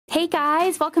Hey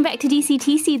guys, welcome back to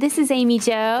DCTC. This is Amy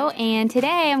Jo, and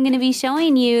today I'm going to be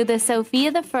showing you the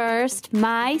Sofia the First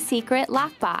My Secret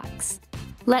Lockbox.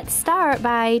 Let's start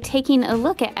by taking a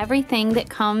look at everything that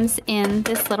comes in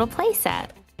this little playset.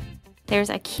 There's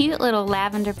a cute little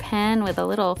lavender pen with a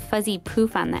little fuzzy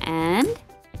poof on the end.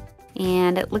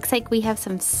 And it looks like we have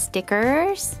some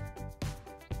stickers.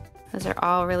 Those are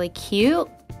all really cute.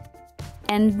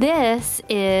 And this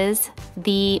is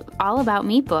the All About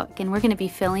Me book, and we're going to be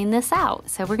filling this out.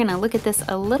 So we're going to look at this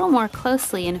a little more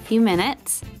closely in a few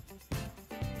minutes.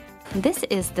 This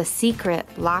is the secret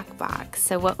lockbox.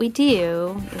 So what we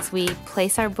do is we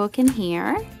place our book in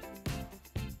here,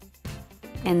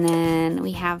 and then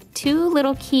we have two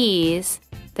little keys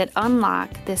that unlock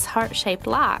this heart-shaped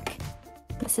lock.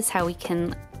 This is how we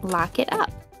can lock it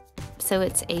up. So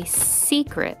it's a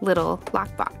secret little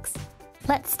lockbox.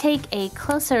 Let's take a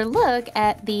closer look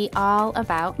at the All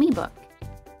About Me book.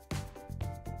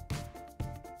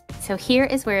 So here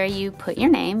is where you put your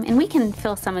name, and we can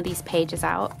fill some of these pages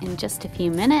out in just a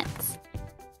few minutes.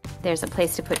 There's a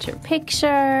place to put your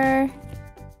picture.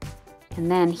 And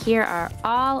then here are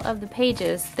all of the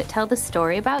pages that tell the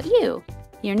story about you.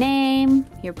 Your name,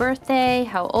 your birthday,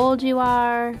 how old you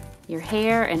are, your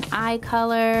hair and eye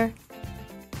color,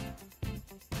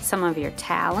 some of your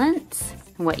talents,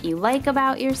 what you like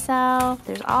about yourself.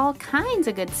 There's all kinds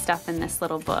of good stuff in this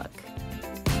little book.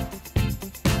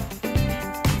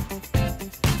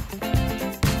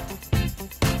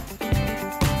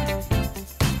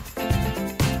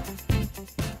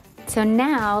 So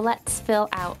now let's fill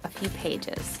out a few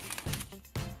pages.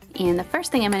 And the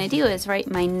first thing I'm going to do is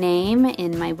write my name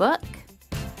in my book.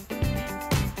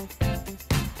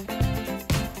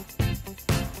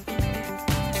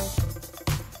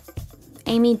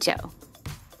 Amy Jo.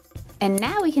 And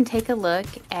now we can take a look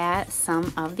at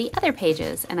some of the other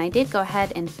pages. And I did go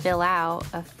ahead and fill out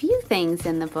a few things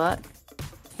in the book.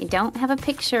 I don't have a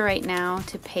picture right now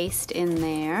to paste in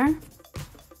there.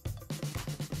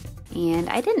 And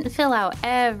I didn't fill out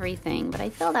everything, but I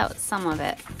filled out some of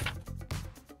it.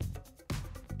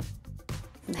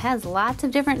 It has lots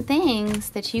of different things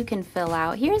that you can fill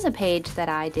out. Here's a page that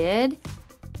I did.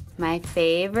 My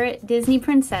favorite Disney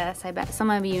princess. I bet some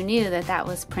of you knew that that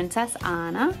was Princess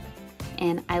Anna.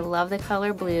 And I love the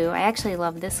color blue. I actually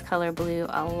love this color blue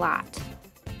a lot.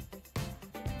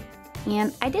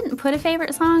 And I didn't put a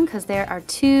favorite song because there are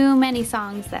too many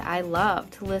songs that I love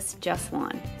to list just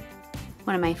one.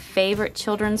 One of my favorite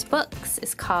children's books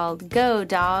is called Go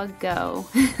Dog Go.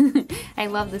 I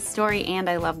love the story and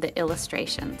I love the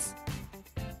illustrations.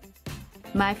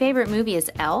 My favorite movie is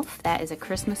Elf. That is a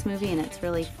Christmas movie and it's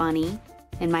really funny.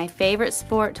 And my favorite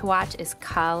sport to watch is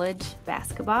college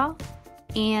basketball.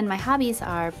 And my hobbies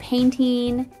are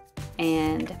painting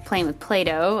and playing with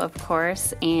Play-Doh, of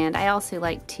course. And I also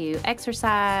like to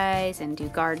exercise and do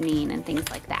gardening and things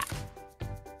like that.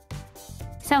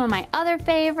 Some of my other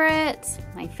favorites,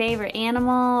 my favorite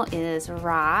animal is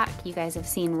Rock. You guys have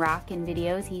seen Rock in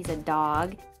videos. He's a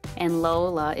dog. And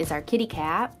Lola is our kitty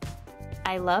cat.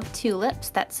 I love tulips.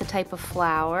 That's the type of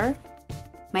flower.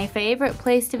 My favorite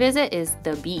place to visit is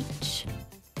the beach.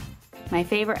 My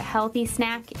favorite healthy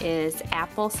snack is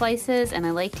apple slices, and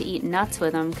I like to eat nuts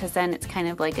with them because then it's kind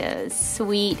of like a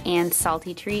sweet and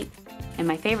salty treat. And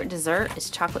my favorite dessert is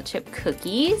chocolate chip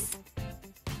cookies.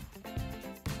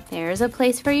 There's a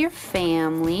place for your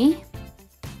family.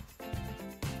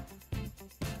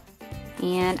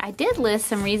 And I did list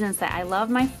some reasons that I love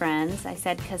my friends. I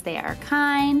said because they are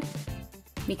kind,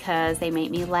 because they make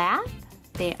me laugh,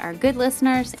 they are good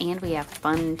listeners, and we have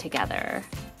fun together.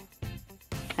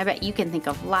 I bet you can think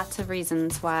of lots of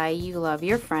reasons why you love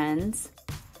your friends.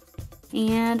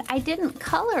 And I didn't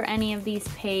color any of these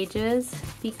pages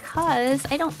because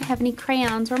I don't have any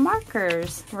crayons or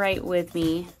markers right with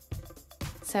me.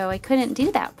 So I couldn't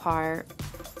do that part.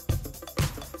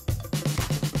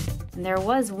 And there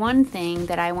was one thing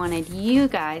that I wanted you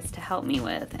guys to help me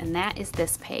with, and that is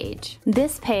this page.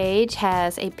 This page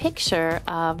has a picture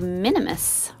of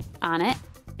Minimus on it.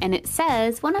 And it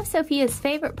says, one of Sofia's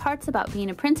favorite parts about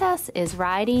being a princess is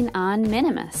riding on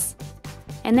Minimus.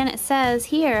 And then it says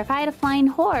here, if I had a flying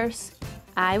horse,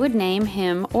 I would name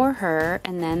him or her,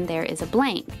 and then there is a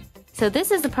blank. So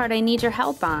this is the part I need your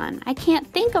help on. I can't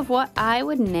think of what I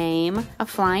would name a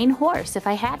flying horse if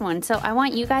I had one. So I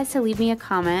want you guys to leave me a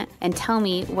comment and tell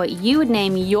me what you would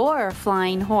name your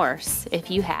flying horse if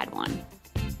you had one.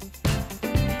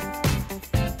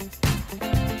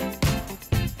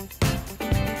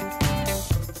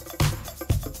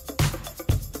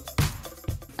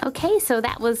 Okay, so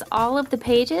that was all of the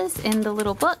pages in the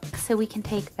little book. So we can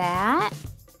take that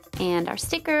and our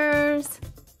stickers.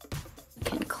 We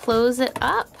can close it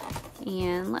up,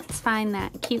 and let's find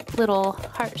that cute little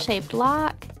heart-shaped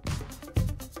lock.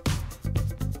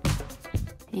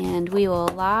 And we will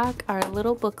lock our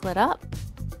little booklet up.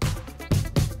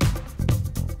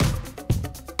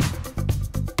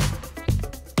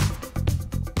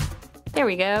 There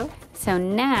we go. So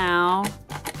now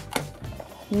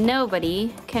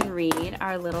nobody can read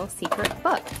our little secret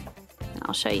book. And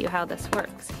I'll show you how this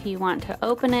works. If you want to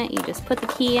open it, you just put the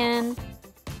key in,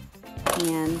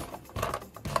 and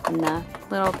the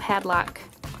little padlock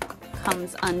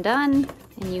comes undone,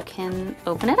 and you can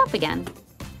open it up again.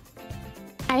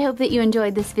 I hope that you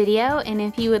enjoyed this video, and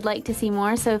if you would like to see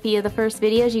more Sofia the First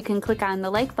videos, you can click on the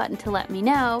like button to let me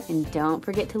know. And don't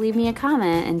forget to leave me a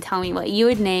comment and tell me what you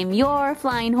would name your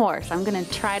flying horse. I'm gonna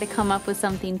try to come up with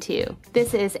something too.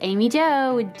 This is Amy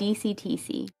Jo with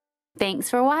DCTC. Thanks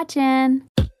for watching!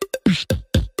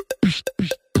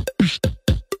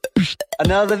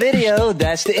 Another video,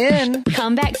 that's the end.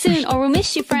 Come back soon or we'll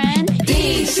miss you, friend.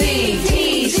 DCTC.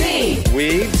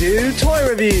 We do toy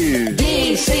reviews.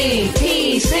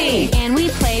 DCTC. And we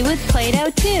play with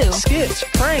Play-Dough too. Skits,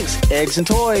 pranks, eggs and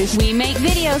toys. We make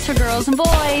videos for girls and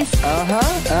boys.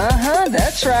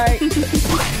 That's right.